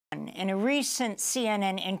in a recent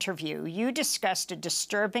CNN interview, you discussed a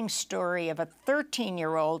disturbing story of a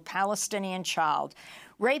 13-year-old Palestinian child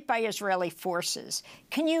raped by Israeli forces.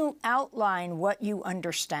 Can you outline what you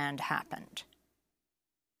understand happened?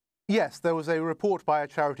 Yes, there was a report by a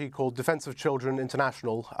charity called Defense of Children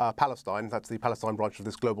International, Palestine, that's the Palestine branch of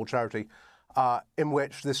this global charity, in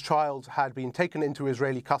which this child had been taken into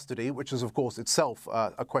Israeli custody, which is, of course, itself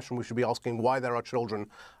a question we should be asking, why there are children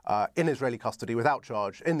in Israeli custody without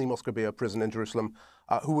charge in the Moscabia prison in Jerusalem,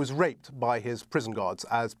 who was raped by his prison guards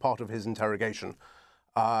as part of his interrogation.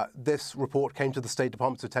 This report came to the State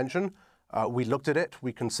Department's attention. We looked at it.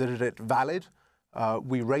 We considered it valid.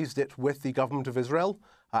 We raised it with the government of Israel.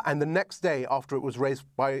 And the next day after it was raised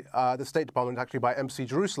by the State Department, actually by Embassy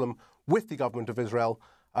Jerusalem, with the government of Israel,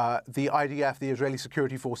 the IDF, the Israeli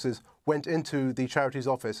security forces, went into the charity's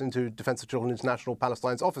office, into Defense of Children International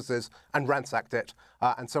Palestine's offices, and ransacked it,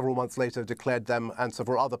 and several months later declared them and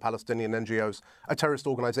several other Palestinian NGOs a terrorist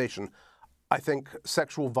organization. I think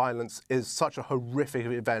sexual violence is such a horrific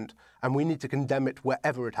event, and we need to condemn it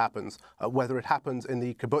wherever it happens, whether it happens in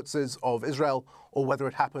the kibbutzes of Israel or whether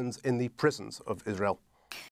it happens in the prisons of Israel.